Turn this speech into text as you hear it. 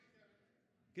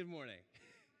Good morning.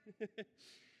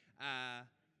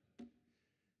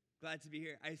 Glad to be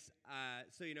here. Like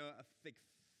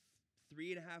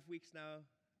 3.5 weeks now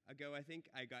ago, I think,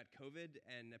 I got COVID,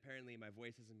 and apparently my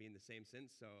voice hasn't been the same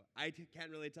since, so I can't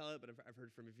really tell it, but I've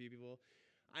heard from a few people.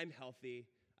 I'm healthy.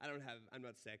 I'm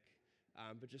not sick,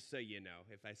 but just so you know,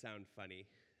 if I sound funny,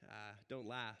 don't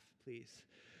laugh, please.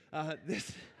 I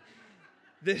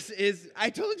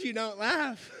told you don't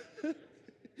laugh.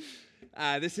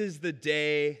 This is the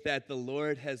day that the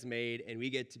Lord has made, and we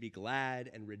get to be glad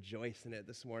and rejoice in it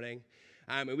this morning.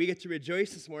 And we get to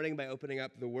rejoice this morning by opening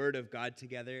up the Word of God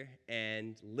together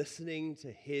and listening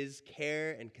to His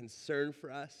care and concern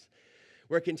for us.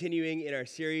 We're continuing in our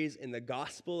series in the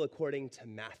Gospel according to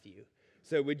Matthew.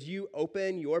 So would you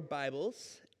open your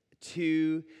Bibles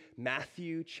to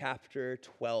Matthew chapter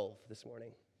 12 this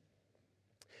morning?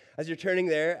 As you're turning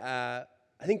there,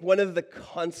 I think one of the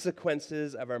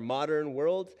consequences of our modern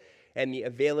world and the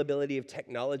availability of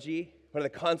technology, one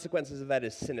of the consequences of that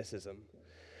is cynicism.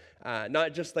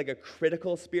 Not just like a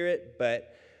critical spirit,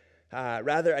 but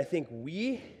rather I think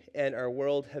we and our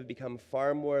world have become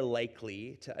far more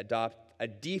likely to adopt a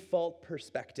default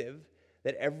perspective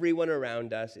that everyone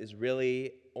around us is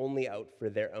really only out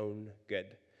for their own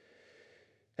good.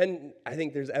 And I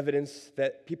think there's evidence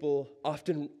that people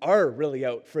often are really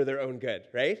out for their own good,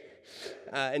 right?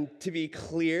 And to be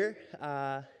clear,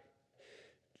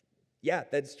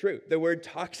 that's true. The word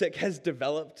toxic has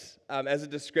developed as a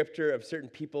descriptor of certain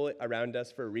people around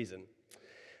us for a reason.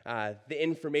 The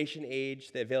information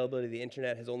age, the availability of the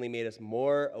internet has only made us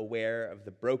more aware of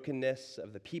the brokenness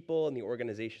of the people and the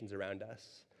organizations around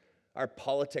us. Our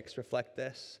politics reflect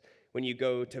this. When you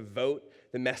go to vote,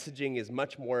 the messaging is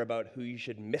much more about who you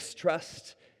should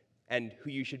mistrust and who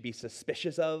you should be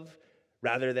suspicious of,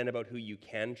 rather than about who you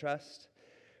can trust.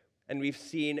 And we've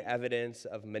seen evidence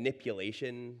of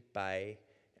manipulation by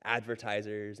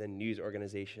advertisers and news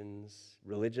organizations,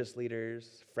 religious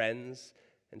leaders, friends,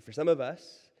 and for some of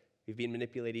us, we've been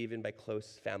manipulated even by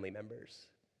close family members.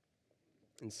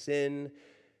 And sin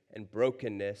and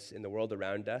brokenness in the world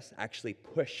around us actually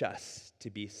push us to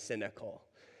be cynical.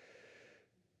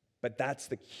 But that's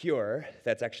the cure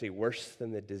that's actually worse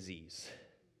than the disease.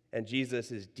 And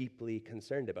Jesus is deeply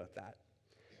concerned about that.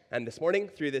 And this morning,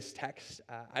 through this text,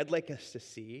 I'd like us to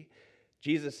see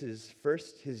Jesus'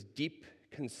 his deep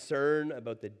concern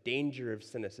about the danger of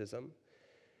cynicism,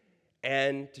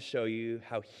 and to show you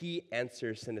how he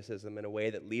answers cynicism in a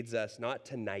way that leads us not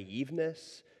to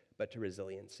naiveness, but to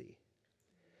resiliency.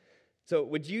 So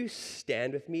would you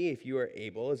stand with me, if you are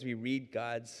able, as we read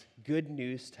God's good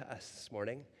news to us this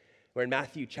morning? We're in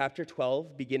Matthew chapter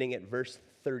 12, beginning at verse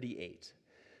 38.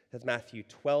 That's Matthew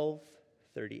 12,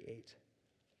 38.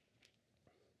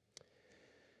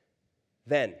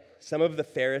 Then some of the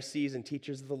Pharisees and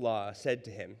teachers of the law said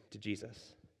to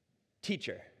Jesus,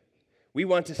 "Teacher, we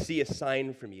want to see a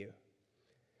sign from you."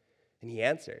 And he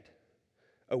answered,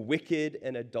 "A wicked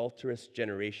and adulterous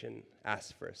generation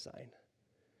asks for a sign,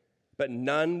 but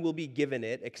none will be given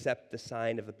it except the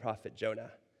sign of the prophet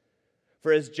Jonah.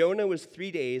 For as Jonah was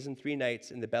 3 days and 3 nights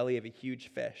in the belly of a huge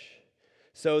fish,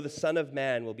 so the Son of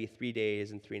Man will be 3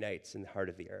 days and 3 nights in the heart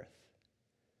of the earth.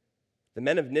 The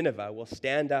men of Nineveh will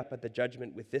stand up at the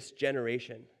judgment with this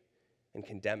generation and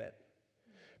condemn it.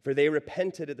 For they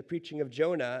repented at the preaching of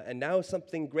Jonah, and now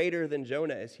something greater than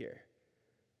Jonah is here.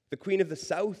 The queen of the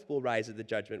south will rise at the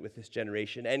judgment with this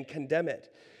generation and condemn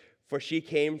it, for she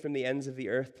came from the ends of the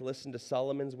earth to listen to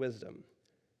Solomon's wisdom,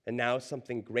 and now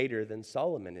something greater than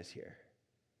Solomon is here.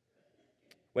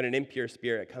 When an impure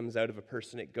spirit comes out of a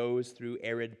person, it goes through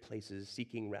arid places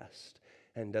seeking rest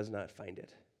and does not find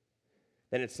it.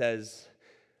 Then it says,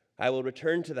 'I will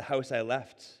return to the house I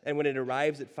left,' and when it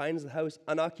arrives, it finds the house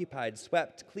unoccupied,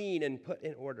 swept, clean, and put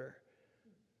in order.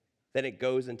 Then it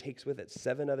goes and takes with it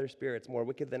 7 other spirits more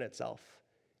wicked than itself,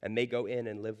 and they go in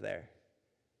and live there.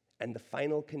 And the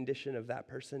final condition of that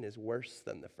person is worse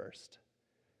than the first.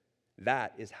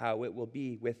 That is how it will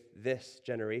be with this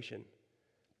generation."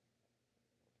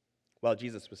 While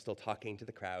Jesus was still talking to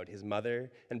the crowd, his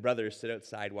mother and brothers stood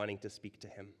outside wanting to speak to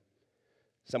him.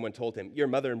 Someone told him, "Your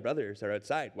mother and brothers are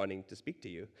outside wanting to speak to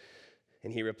you."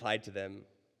 And he replied to them,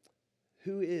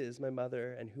 "Who is my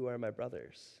mother and who are my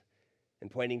brothers?"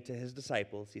 And pointing to his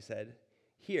disciples, he said,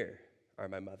 "Here are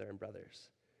my mother and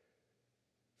brothers.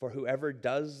 For whoever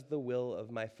does the will of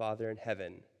my Father in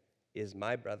heaven is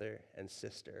my brother and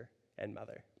sister and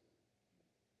mother."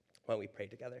 Why don't we pray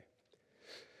together?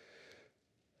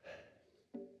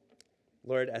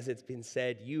 Lord, as it's been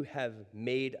said, you have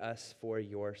made us for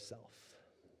yourself,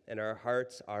 and our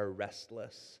hearts are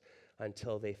restless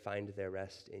until they find their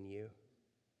rest in you.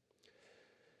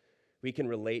 we can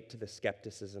relate to the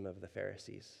skepticism of the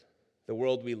Pharisees. The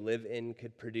world we live in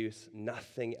could produce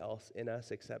nothing else in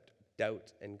us except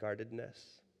doubt and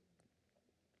guardedness.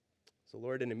 So,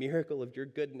 Lord, in a miracle of your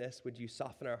goodness, would you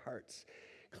soften our hearts,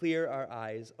 clear our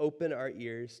eyes, open our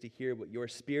ears to hear what your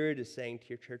Spirit is saying to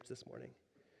your church this morning.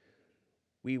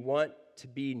 We want to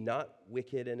be not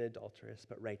wicked and adulterous,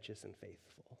 but righteous and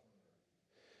faithful.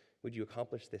 Would you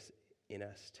accomplish this in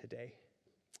us today?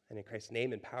 And in Christ's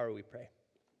name and power we pray.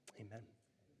 Amen.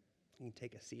 You can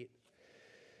take a seat.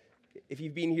 If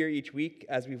you've been here each week,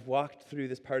 as we've walked through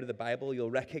this part of the Bible, you'll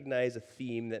recognize a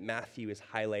theme that Matthew is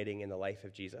highlighting in the life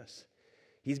of Jesus.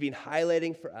 He's been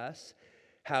highlighting for us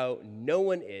how no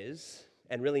one is,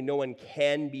 and really no one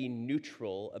can be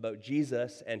neutral about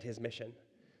Jesus and his mission.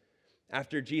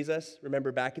 After Jesus,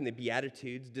 remember back in the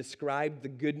Beatitudes, described the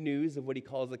good news of what he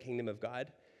calls the kingdom of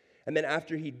God, and then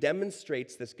after he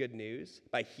demonstrates this good news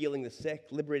by healing the sick,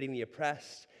 liberating the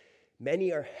oppressed,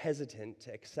 many are hesitant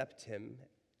to accept him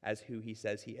as who he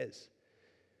says he is.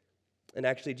 And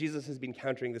actually, Jesus has been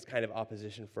countering this kind of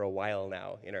opposition for a while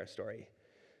now in our story.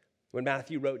 When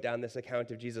Matthew wrote down this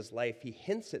account of Jesus' life, he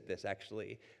hints at this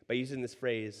actually by using this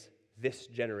phrase, this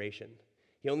generation.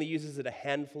 He only uses it a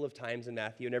handful of times in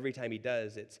Matthew, and every time he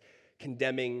does, it's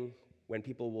condemning when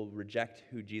people will reject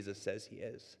who Jesus says he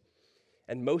is.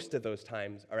 And most of those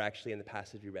times are actually in the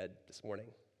passage we read this morning.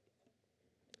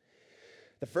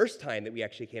 The first time that we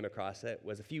actually came across it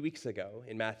was a few weeks ago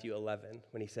in Matthew 11,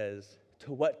 when he says,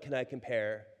 "To what can I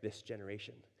compare this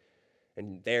generation?"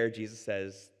 And there Jesus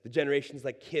says, the generation's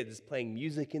like kids playing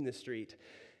music in the street,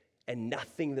 and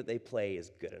nothing that they play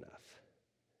is good enough.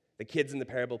 The kids in the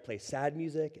parable play sad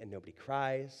music, and nobody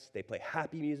cries. They play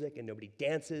happy music, and nobody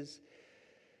dances.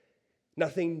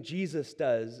 Nothing Jesus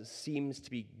does seems to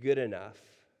be good enough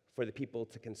for the people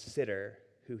to consider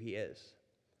who he is.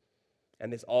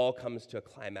 And this all comes to a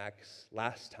climax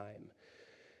last time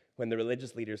when the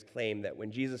religious leaders claim that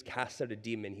when Jesus casts out a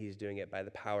demon, he's doing it by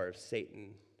the power of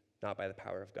Satan, not by the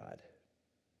power of God.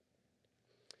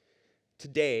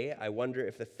 Today, I wonder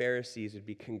if the Pharisees would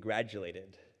be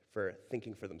congratulated for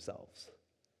thinking for themselves.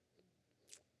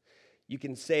 You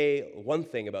can say one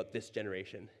thing about this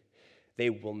generation: they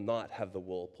will not have the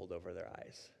wool pulled over their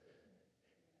eyes.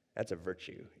 That's a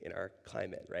virtue in our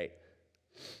climate, right?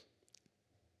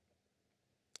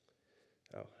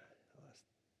 Oh, I lost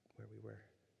where we were.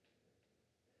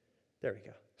 There we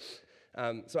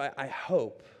go. So I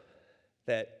hope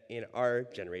that in our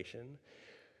generation,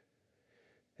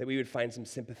 that we would find some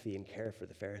sympathy and care for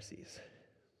the Pharisees,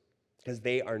 because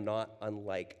they are not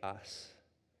unlike us.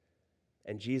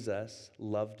 And Jesus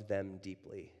loved them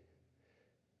deeply.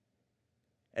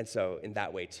 And so in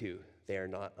that way too, they are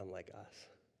not unlike us.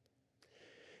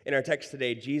 In our text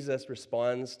today, Jesus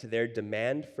responds to their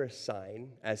demand for a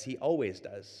sign, as he always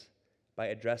does, by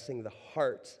addressing the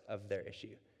heart of their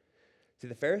issue. See,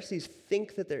 the Pharisees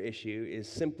think that their issue is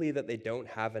simply that they don't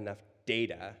have enough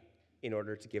data in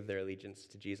order to give their allegiance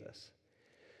to Jesus.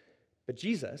 But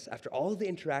Jesus, after all the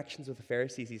interactions with the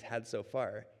Pharisees he's had so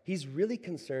far, he's really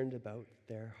concerned about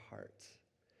their hearts.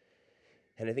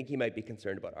 And I think he might be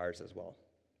concerned about ours as well.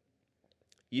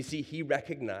 You see, he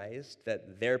recognized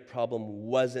that their problem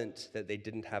wasn't that they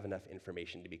didn't have enough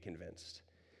information to be convinced.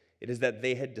 It is that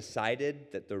they had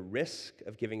decided that the risk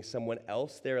of giving someone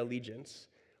else their allegiance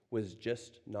was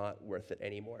just not worth it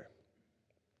anymore.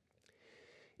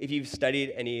 If you've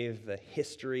studied any of the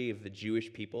history of the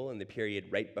Jewish people in the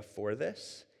period right before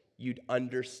this, you'd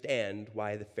understand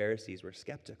why the Pharisees were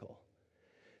skeptical.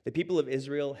 The people of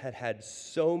Israel had had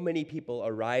so many people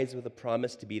arise with a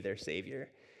promise to be their savior,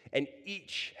 and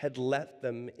each had left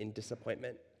them in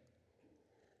disappointment.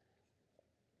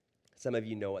 Some of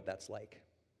you know what that's like,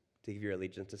 to give your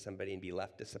allegiance to somebody and be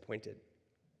left disappointed.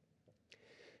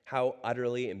 How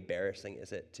utterly embarrassing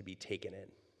is it to be taken in,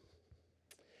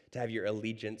 to have your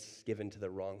allegiance given to the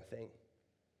wrong thing?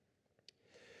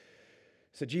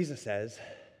 So Jesus says,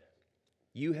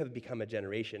 you have become a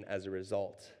generation as a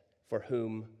result for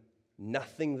whom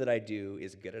nothing that I do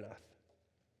is good enough.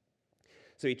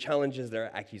 So he challenges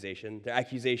their accusation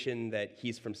that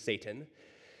he's from Satan.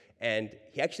 And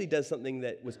he actually does something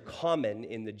that was common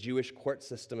in the Jewish court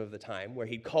system of the time, where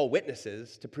he'd call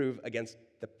witnesses to prove against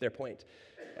their point.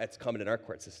 That's common in our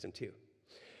court system too.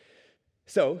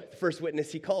 So the first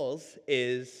witness he calls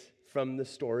is from the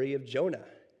story of Jonah.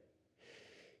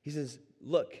 He says,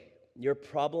 look, your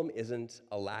problem isn't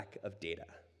a lack of data.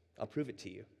 I'll prove it to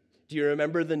you. Do you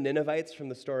remember the Ninevites from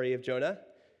the story of Jonah?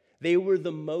 They were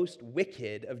the most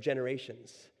wicked of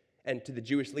generations. And to the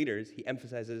Jewish leaders, he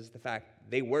emphasizes the fact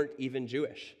they weren't even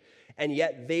Jewish. And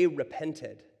yet they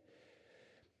repented.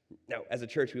 Now, as a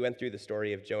church, we went through the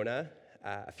story of Jonah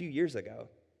a few years ago.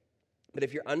 But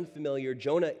if you're unfamiliar,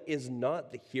 Jonah is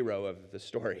not the hero of the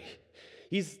story.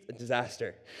 He's a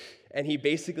disaster. And he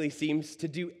basically seems to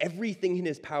do everything in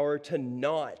his power to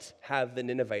not have the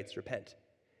Ninevites repent.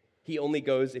 He only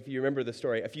goes, if you remember the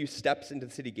story, a few steps into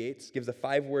the city gates, gives a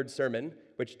 5-word sermon,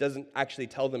 which doesn't actually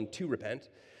tell them to repent,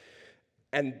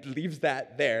 and leaves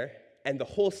that there, and the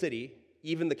whole city,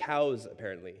 even the cows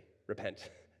apparently, repent.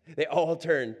 They all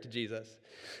turn to Jesus.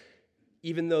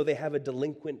 Even though they have a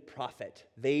delinquent prophet,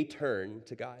 they turn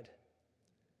to God.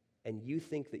 And you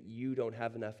think that you don't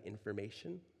have enough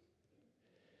information?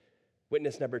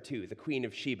 Witness number 2, the Queen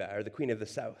of Sheba, or the Queen of the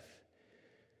South.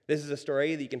 This is a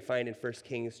story that you can find in 1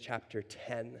 Kings chapter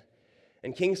 10.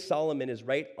 And King Solomon is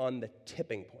right on the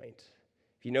tipping point.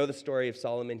 If you know the story of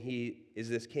Solomon, he is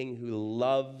this king who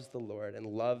loves the Lord and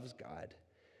loves God.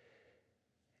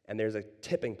 And there's a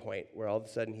tipping point where all of a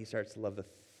sudden he starts to love the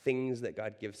things that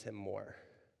God gives him more.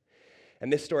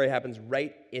 And this story happens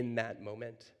right in that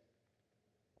moment.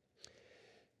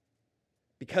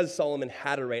 Because Solomon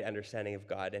had a right understanding of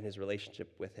God and his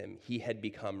relationship with him, he had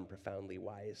become profoundly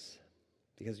wise.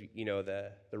 Because, you know,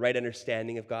 the right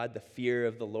understanding of God, the fear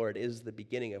of the Lord is the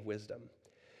beginning of wisdom.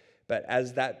 But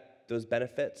as those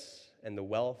benefits and the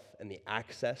wealth and the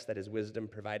access that his wisdom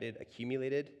provided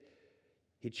accumulated,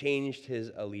 he changed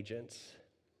his allegiance.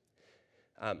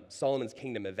 Solomon's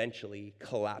kingdom eventually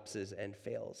collapses and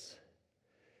fails.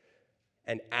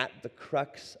 And at the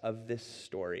crux of this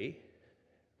story,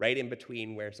 right in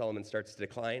between where Solomon starts to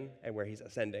decline and where he's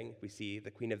ascending, we see the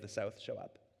Queen of the South show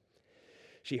up.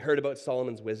 She heard about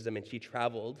Solomon's wisdom, and she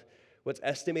traveled what's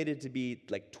estimated to be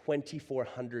like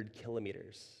 2,400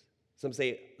 kilometers. Some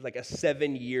say like a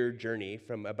 7-year journey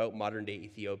from about modern-day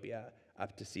Ethiopia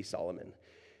up to see Solomon,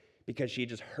 because she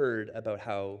just heard about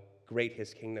how great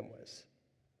his kingdom was.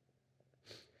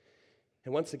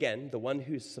 And once again, the one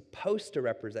who's supposed to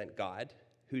represent God,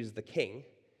 who's the king,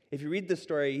 if you read the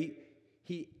story,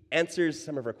 he answers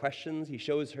some of her questions. He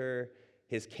shows her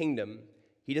his kingdom.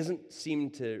 He doesn't seem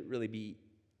to really be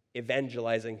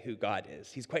evangelizing who God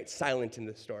is. He's quite silent in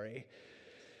the story.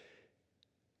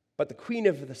 But the Queen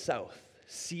of the South,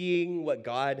 seeing what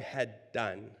God had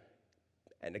done,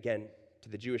 and again, to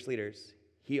the Jewish leaders,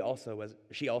 she also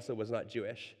was not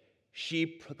Jewish. She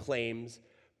proclaims,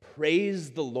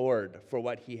 "Praise the Lord for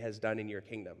what he has done in your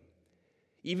kingdom."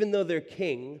 Even though their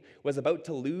king was about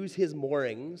to lose his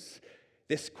moorings,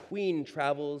 this queen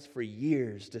travels for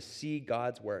years to see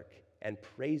God's work and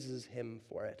praises him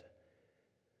for it.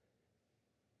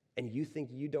 And you think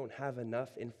you don't have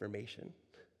enough information?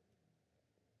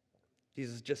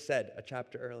 Jesus just said a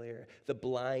chapter earlier, the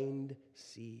blind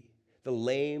see, the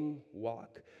lame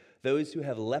walk, those who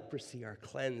have leprosy are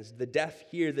cleansed, the deaf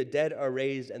hear, the dead are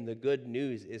raised, and the good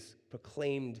news is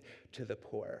proclaimed to the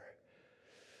poor.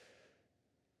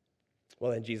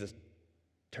 Well, then Jesus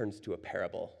turns to a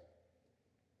parable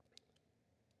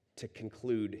to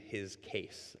conclude his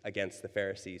case against the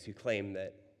Pharisees who claim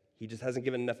that he just hasn't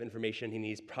given enough information and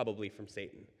he's probably from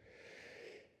Satan.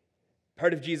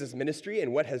 Part of Jesus' ministry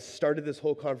and what has started this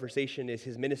whole conversation is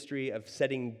his ministry of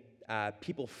setting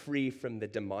people free from the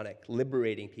demonic,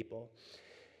 liberating people.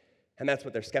 And that's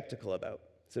what they're skeptical about.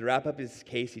 So to wrap up his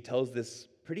case, he tells this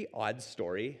pretty odd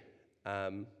story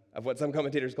of what some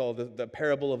commentators call the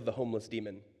parable of the homeless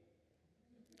demon.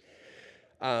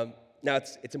 Now,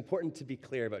 it's important to be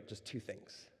clear about just 2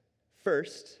 things.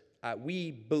 First,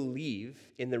 we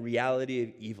believe in the reality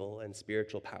of evil and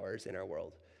spiritual powers in our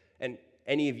world. And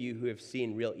any of you who have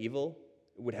seen real evil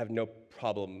would have no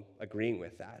problem agreeing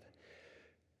with that.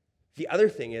 The other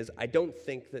thing is, I don't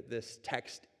think that this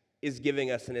text is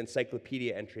giving us an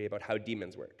encyclopedia entry about how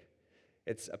demons work.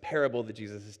 It's a parable that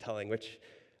Jesus is telling, which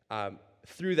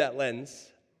through that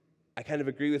lens, I kind of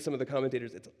agree with some of the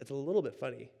commentators. It's a little bit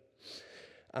funny.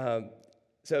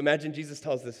 So imagine Jesus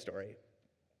tells this story.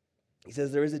 He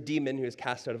says there is a demon who is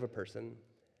cast out of a person,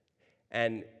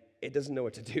 and it doesn't know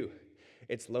what to do.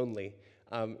 It's lonely.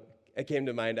 It came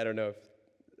to mind, I don't know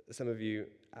if some of you,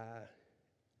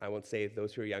 I won't say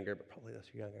those who are younger, but probably those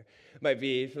who are younger, might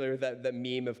be familiar with that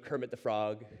meme of Kermit the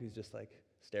Frog, who's just like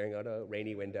staring out a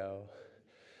rainy window,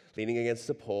 leaning against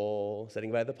a pole,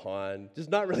 sitting by the pond, just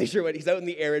not really sure he's out in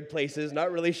the arid places,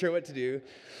 not really sure what to do.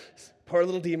 Poor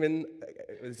little demon,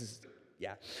 he's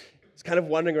kind of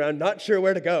wandering around, not sure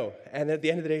where to go. And at the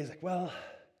end of the day, he's like, well,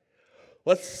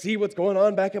 let's see what's going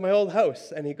on back at my old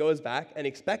house. And he goes back and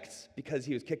expects, because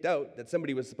he was kicked out, that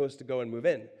somebody was supposed to go and move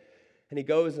in. And he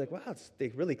goes like, wow, they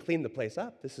really cleaned the place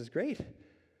up. This is great.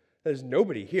 There's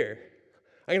nobody here.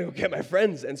 I'm going to go get my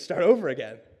friends and start over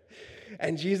again.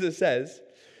 And Jesus says,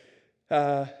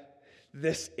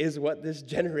 this is what this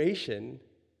generation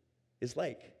is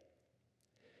like.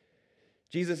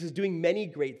 Jesus is doing many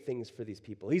great things for these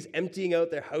people. He's emptying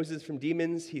out their houses from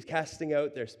demons. He's casting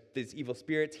out these evil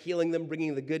spirits, healing them,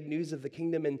 bringing the good news of the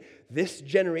kingdom. And this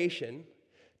generation,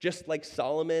 just like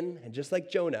Solomon and just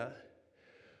like Jonah,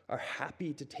 are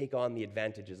happy to take on the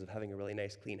advantages of having a really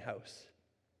nice, clean house.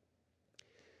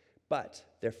 But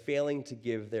they're failing to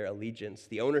give their allegiance,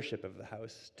 the ownership of the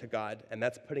house, to God, and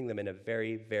that's putting them in a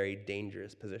very, very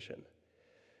dangerous position.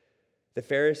 The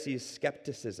Pharisees'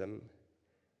 skepticism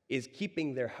is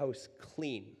keeping their house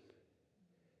clean,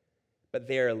 but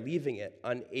they are leaving it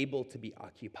unable to be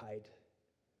occupied,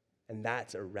 and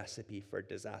that's a recipe for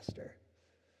disaster.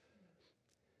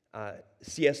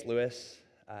 C.S. Lewis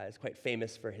is quite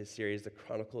famous for his series, The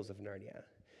Chronicles of Narnia.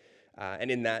 And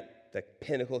in that, the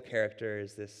pinnacle character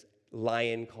is this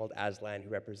lion called Aslan, who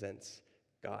represents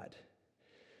God,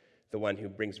 the one who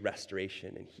brings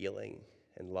restoration and healing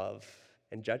and love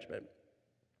and judgment.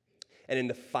 And in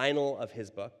the final of his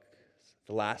book,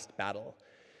 The Last Battle,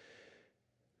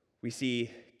 we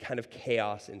see kind of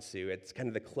chaos ensue. It's kind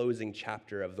of the closing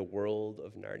chapter of the world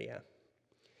of Narnia.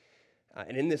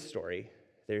 And in this story,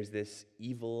 there's this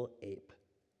evil ape.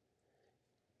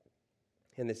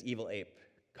 And this evil ape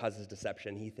causes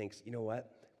deception. He thinks, you know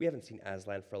what? We haven't seen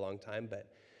Aslan for a long time,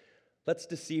 but let's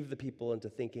deceive the people into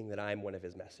thinking that I'm one of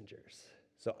his messengers,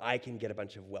 so I can get a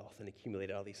bunch of wealth and accumulate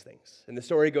all these things. And the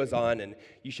story goes on, and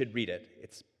you should read it.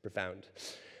 It's profound.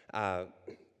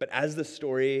 But as the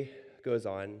story goes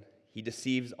on, he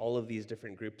deceives all of these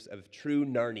different groups of true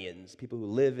Narnians, people who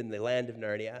live in the land of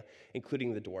Narnia,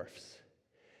 including the dwarfs.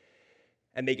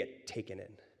 And they get taken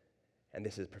in. And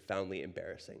this is profoundly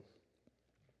embarrassing.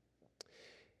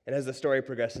 And as the story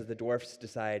progresses, the dwarfs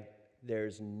decide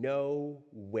there's no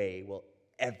way we'll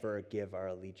ever give our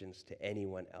allegiance to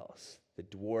anyone else. The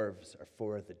dwarves are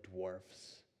for the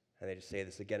dwarves. And they just say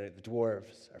this again, the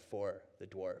dwarves are for the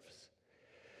dwarves.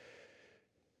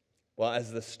 Well,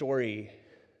 as the story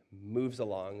moves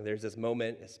along, there's this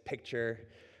moment, this picture.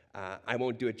 I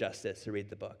won't do it justice to read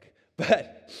the book.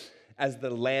 But as the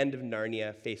land of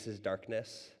Narnia faces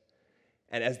darkness,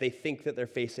 and as they think that they're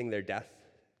facing their death,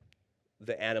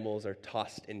 the animals are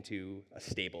tossed into a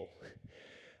stable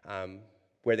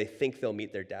where they think they'll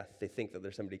meet their death. They think that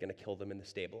there's somebody going to kill them in the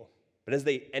stable. But as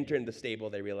they enter in the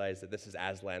stable, they realize that this is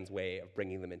Aslan's way of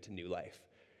bringing them into new life.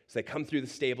 So they come through the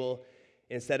stable.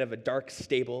 Instead of a dark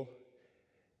stable,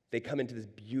 they come into this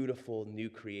beautiful new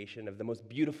creation of the most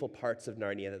beautiful parts of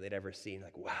Narnia that they'd ever seen.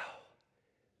 Like, wow,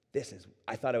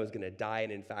 I thought I was going to die,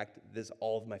 and in fact,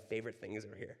 all of my favorite things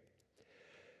are here.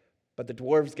 But the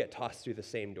dwarves get tossed through the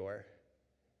same door,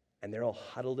 and they're all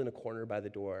huddled in a corner by the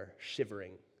door,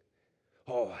 shivering.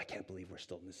 Oh, I can't believe we're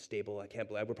still in this stable. I can't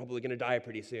believe we're probably going to die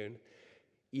pretty soon,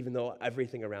 even though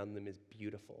everything around them is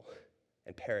beautiful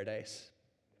and paradise.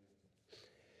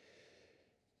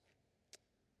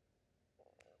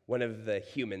 One of the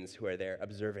humans who are there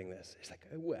observing this is like,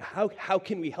 how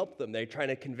can we help them? They're trying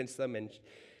to convince them, and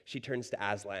she turns to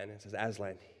Aslan and says,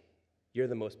 Aslan, you're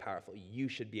the most powerful. You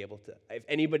should be able to. If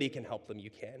anybody can help them, you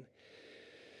can.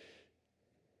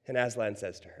 And Aslan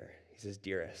says to her, he says,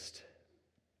 dearest,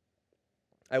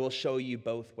 I will show you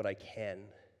both what I can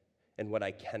and what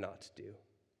I cannot do.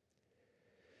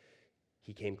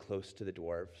 He came close to the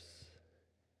dwarves,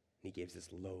 and he gave this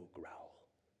low growl.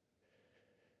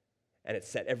 And it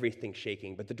set everything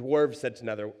shaking. But the dwarves said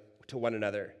to one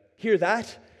another, hear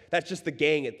that? That's just the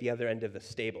gang at the other end of the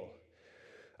stable.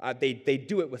 They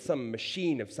do it with some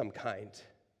machine of some kind.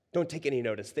 Don't take any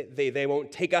notice. They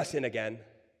won't take us in again.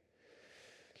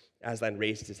 Aslan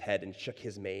raised his head and shook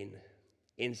his mane.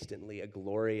 Instantly, a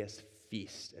glorious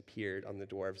feast appeared on the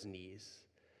dwarves' knees.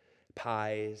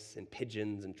 Pies and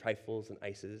pigeons and trifles and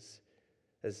ices,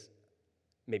 as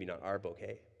maybe not our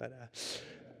bouquet, but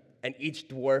and each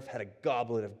dwarf had a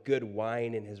goblet of good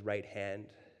wine in his right hand,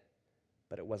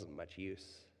 but it wasn't much use.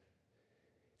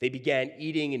 They began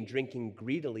eating and drinking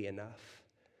greedily enough,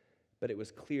 but it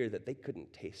was clear that they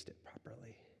couldn't taste it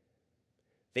properly.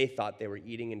 They thought they were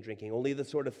eating and drinking only the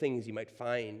sort of things you might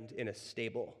find in a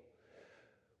stable.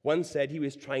 One said he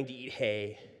was trying to eat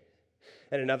hay,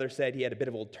 and another said he had a bit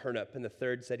of old turnip, and the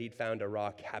third said he'd found a raw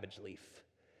cabbage leaf.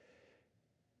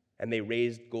 And they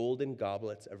raised golden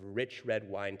goblets of rich red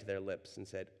wine to their lips and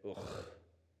said, ugh,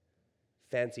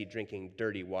 fancy drinking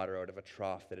dirty water out of a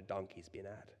trough that a donkey's been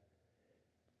at.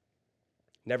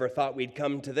 Never thought we'd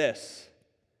come to this.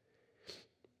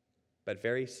 But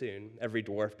very soon, every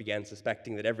dwarf began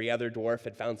suspecting that every other dwarf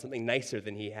had found something nicer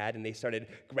than he had, and they started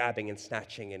grabbing and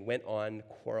snatching and went on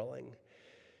quarreling.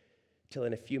 Till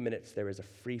in a few minutes there was a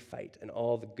free fight, and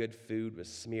all the good food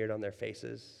was smeared on their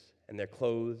faces, and their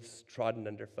clothes trodden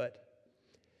underfoot.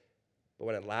 But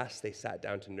when at last they sat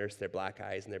down to nurse their black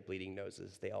eyes and their bleeding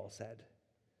noses, they all said,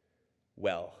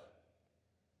 "Well,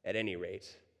 at any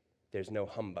rate, there's no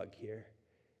humbug here.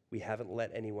 We haven't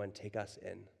let anyone take us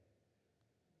in.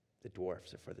 The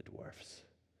dwarfs are for the dwarfs."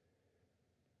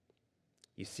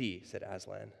 "You see," said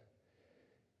Aslan,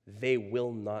 "they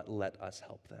will not let us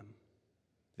help them.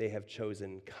 They have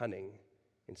chosen cunning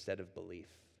instead of belief.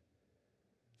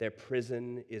 Their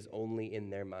prison is only in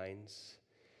their minds,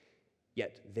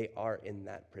 yet they are in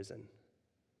that prison,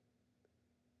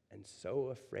 and so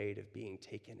afraid of being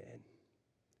taken in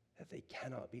that they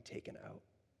cannot be taken out."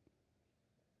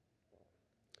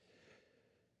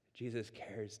 Jesus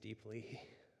cares deeply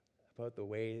about the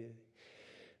way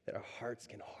that our hearts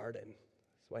can harden.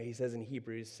 That's why he says in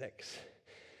Hebrews 6,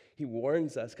 he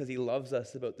warns us because he loves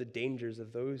us about the dangers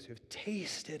of those who have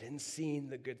tasted and seen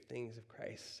the good things of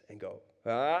Christ and go,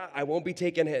 I won't be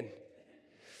taken in.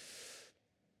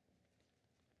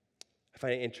 I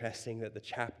find it interesting that the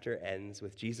chapter ends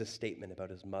with Jesus' statement about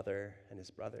his mother and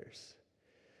his brothers.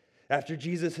 After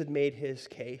Jesus had made his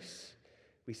case,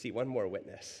 we see one more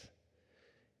witness.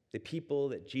 The people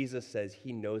that Jesus says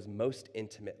he knows most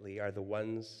intimately are the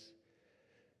ones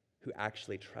who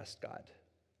actually trust God,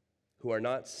 who are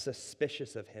not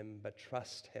suspicious of him, but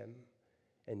trust him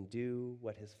and do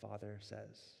what his Father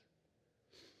says.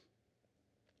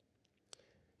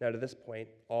 Now, to this point,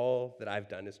 all that I've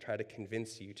done is try to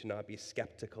convince you to not be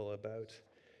skeptical about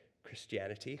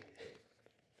Christianity.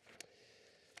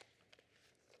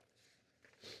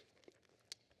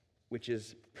 Which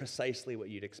is precisely what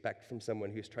you'd expect from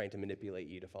someone who's trying to manipulate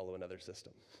you to follow another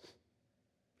system.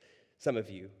 Some of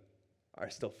you are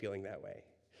still feeling that way.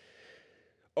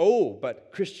 Oh,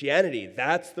 but Christianity,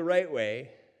 that's the right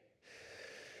way.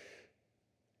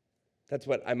 That's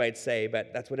what I might say,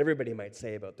 but that's what everybody might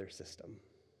say about their system.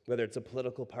 Whether it's a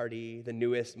political party, the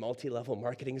newest multi-level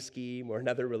marketing scheme, or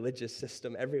another religious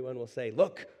system, everyone will say,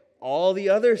 look, all the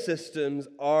other systems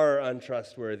are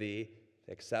untrustworthy,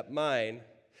 except mine.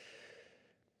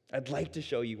 I'd like to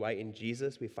show you why in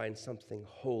Jesus we find something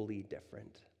wholly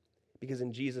different. Because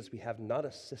in Jesus we have not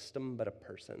a system, but a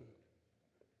person.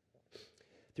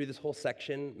 Through this whole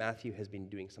section, Matthew has been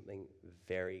doing something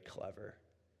very clever.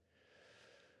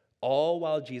 All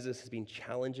while Jesus has been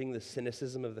challenging the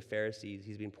cynicism of the Pharisees,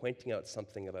 he's been pointing out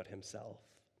something about himself.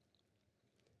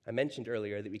 I mentioned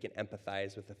earlier that we can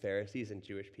empathize with the Pharisees and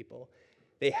Jewish people.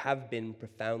 They have been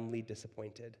profoundly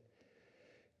disappointed.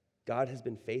 God has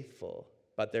been faithful,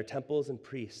 but their temples and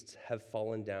priests have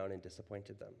fallen down and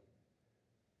disappointed them.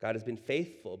 God has been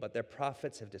faithful, but their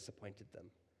prophets have disappointed them.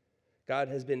 God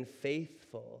has been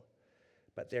faithful,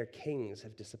 but their kings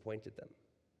have disappointed them.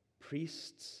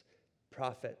 Priests,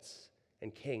 prophets,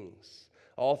 and kings,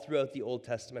 all throughout the Old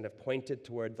Testament, have pointed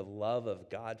toward the love of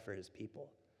God for his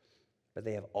people, but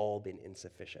they have all been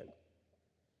insufficient.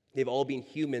 They've all been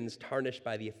humans tarnished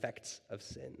by the effects of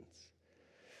sins.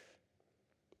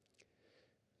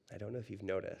 I don't know if you've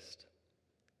noticed,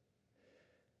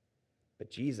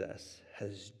 but Jesus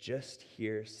has just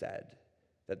here said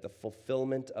that the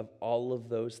fulfillment of all of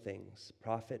those things,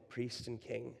 prophet, priest, and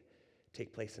king,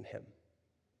 take place in him.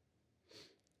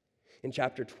 In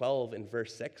chapter 12, in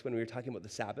verse 6, when we were talking about the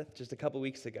Sabbath just a couple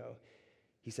weeks ago,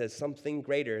 he says something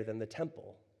greater than the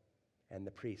temple and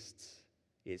the priests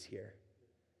is here.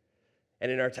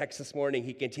 And in our text this morning,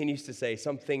 he continues to say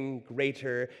something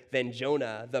greater than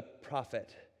Jonah, the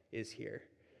prophet, is here.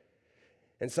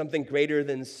 And something greater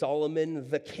than Solomon,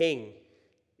 the king,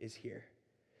 is here.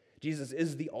 Jesus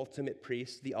is the ultimate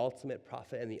priest, the ultimate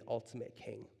prophet, and the ultimate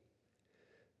king.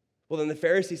 Well, then the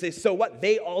Pharisees say, so what?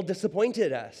 They all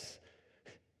disappointed us.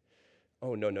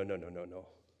 Oh, no.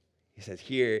 He says,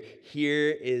 here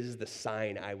is the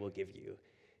sign I will give you.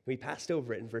 We passed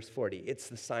over it in verse 40. It's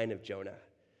the sign of Jonah.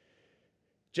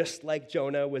 Just like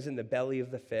Jonah was in the belly of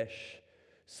the fish,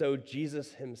 so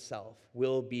Jesus himself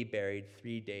will be buried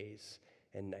 3 days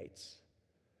and nights.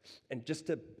 And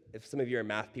if some of you are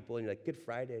math people and you're like, Good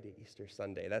Friday to Easter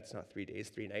Sunday, that's not 3 days,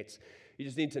 3 nights. You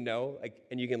just need to know,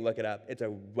 and you can look it up. It's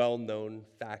a well-known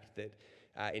fact that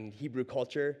in Hebrew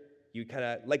culture, you kind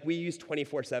of, like we use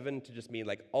 24/7 to just mean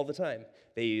like all the time.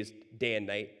 They use day and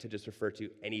night to just refer to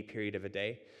any period of a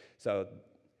day. So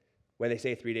when they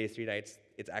say 3 days, 3 nights,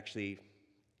 it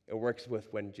works with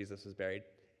when Jesus was buried.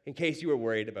 In case you were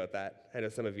worried about that. I know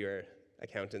some of you are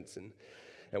accountants and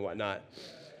whatnot.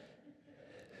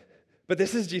 But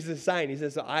this is Jesus' sign. He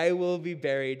says, so I will be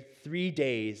buried 3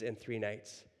 days and 3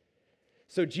 nights.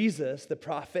 So Jesus, the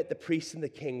prophet, the priest, and the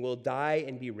king will die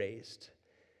and be raised.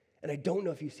 And I don't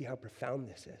know if you see how profound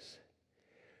this is.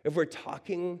 If we're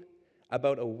talking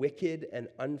about a wicked and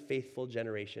unfaithful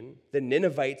generation. The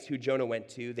Ninevites who Jonah went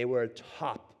to, they were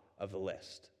top of the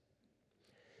list.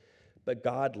 But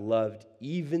God loved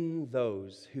even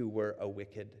those who were a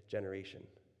wicked generation.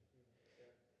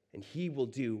 And he will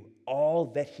do all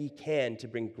that he can to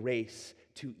bring grace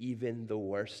to even the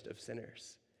worst of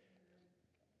sinners.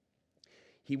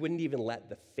 He wouldn't even let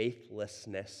the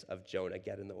faithlessness of Jonah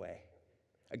get in the way.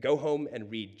 Go home and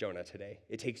read Jonah today.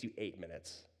 It takes you 8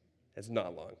 minutes. It's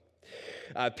not long.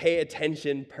 Pay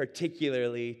attention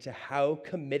particularly to how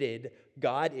committed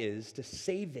God is to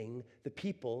saving the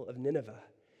people of Nineveh.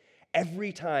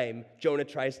 Every time Jonah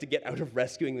tries to get out of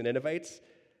rescuing the Ninevites,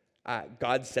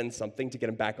 God sends something to get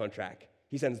him back on track.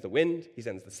 He sends the wind, he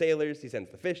sends the sailors, he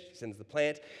sends the fish, he sends the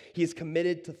plant. He is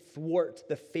committed to thwart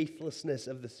the faithlessness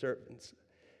of the servants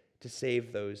to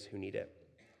save those who need it.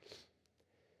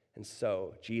 And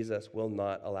so, Jesus will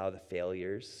not allow the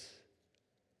failures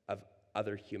of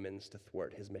other humans to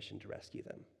thwart his mission to rescue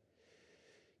them,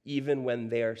 even when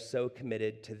they are so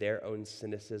committed to their own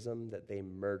cynicism that they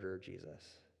murder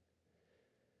Jesus.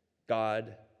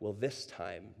 God will this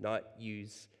time not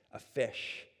use a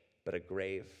fish, but a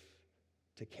grave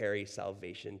to carry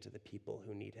salvation to the people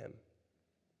who need him.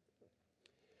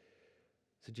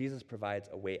 So Jesus provides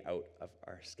a way out of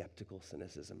our skeptical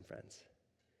cynicism, friends.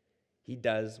 He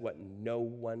does what no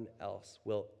one else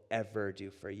will ever do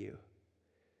for you.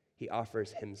 He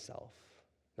offers himself,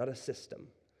 not a system,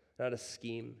 not a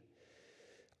scheme.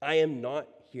 I am not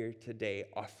here today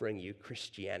offering you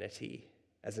Christianity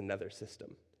as another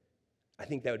system. I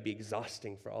think that would be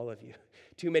exhausting for all of you.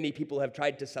 Too many people have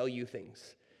tried to sell you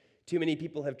things. Too many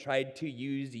people have tried to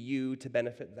use you to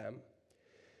benefit them.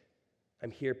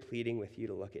 I'm here pleading with you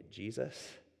to look at Jesus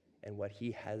and what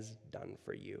he has done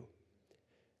for you.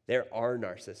 There are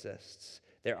narcissists.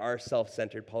 There are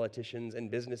self-centered politicians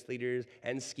and business leaders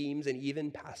and schemes and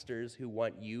even pastors who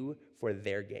want you for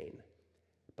their gain.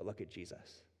 But look at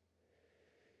Jesus.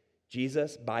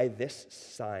 Jesus, by this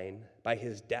sign, by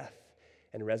his death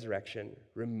and resurrection,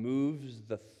 removes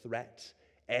the threat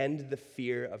and the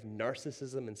fear of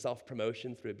narcissism and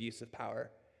self-promotion through abuse of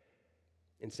power.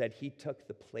 Instead, he took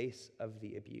the place of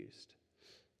the abused.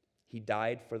 He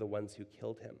died for the ones who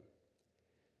killed him.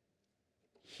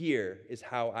 Here is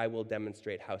how I will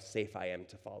demonstrate how safe I am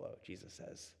to follow, Jesus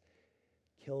says.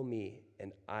 Kill me,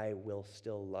 and I will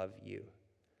still love you.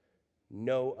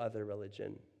 No other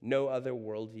religion, no other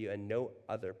worldview, and no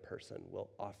other person will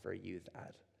offer you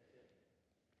that.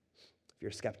 If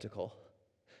you're skeptical,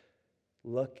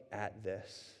 look at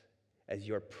this as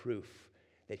your proof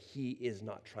that he is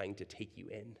not trying to take you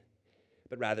in,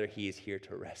 but rather he is here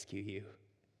to rescue you.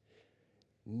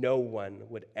 No one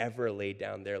would ever lay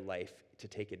down their life to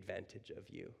take advantage of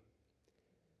you.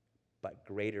 But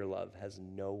greater love has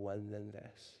no one than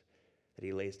this, that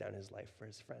he lays down his life for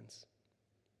his friends.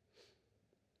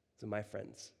 So my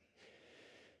friends,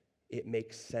 it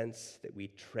makes sense that we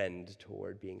trend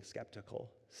toward being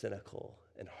skeptical, cynical,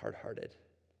 and hard-hearted.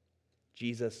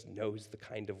 Jesus knows the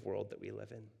kind of world that we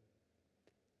live in.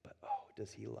 But oh,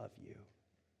 does he love you?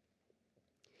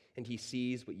 And he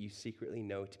sees what you secretly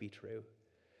know to be true,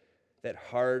 that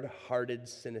hard-hearted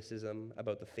cynicism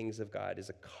about the things of God is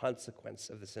a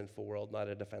consequence of the sinful world, not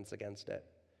a defense against it.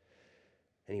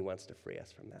 And he wants to free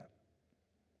us from that.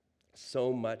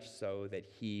 So much so that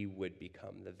he would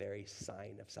become the very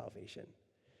sign of salvation,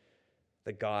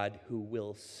 the God who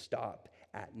will stop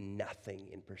at nothing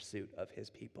in pursuit of his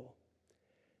people.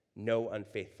 No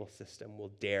unfaithful system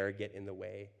will dare get in the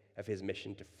way of his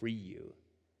mission to free you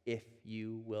if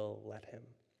you will let him.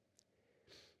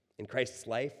 In Christ's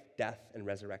life, death, and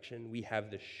resurrection, we have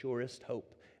the surest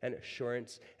hope and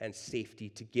assurance and safety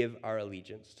to give our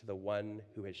allegiance to the one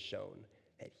who has shown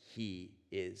that he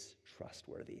is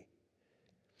trustworthy.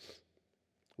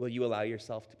 Will you allow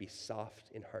yourself to be soft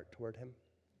in heart toward him?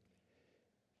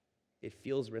 It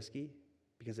feels risky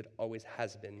because it always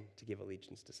has been to give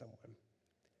allegiance to someone.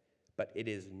 But it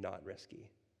is not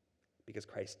risky because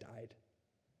Christ died,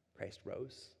 Christ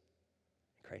rose,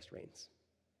 and Christ reigns.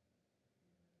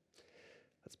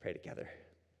 Let's pray together.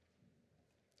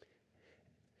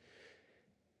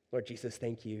 Lord Jesus,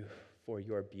 thank you for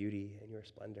your beauty and your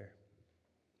splendor.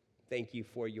 Thank you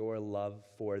for your love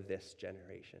for this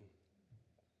generation.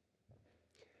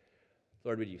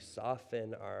 Lord, would you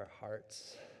soften our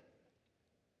hearts?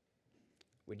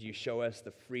 Would you show us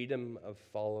the freedom of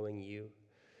following you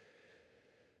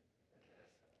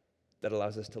that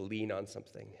allows us to lean on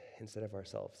something instead of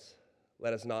ourselves?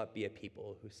 Let us not be a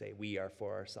people who say we are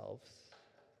for ourselves,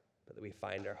 but that we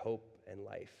find our hope and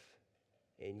life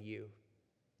in you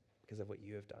because of what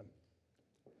you have done.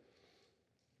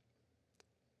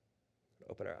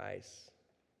 Open our eyes,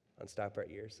 unstop our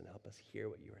ears, and help us hear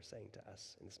what you are saying to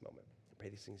us in this moment. I pray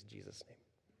these things in Jesus' name.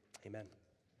 Amen.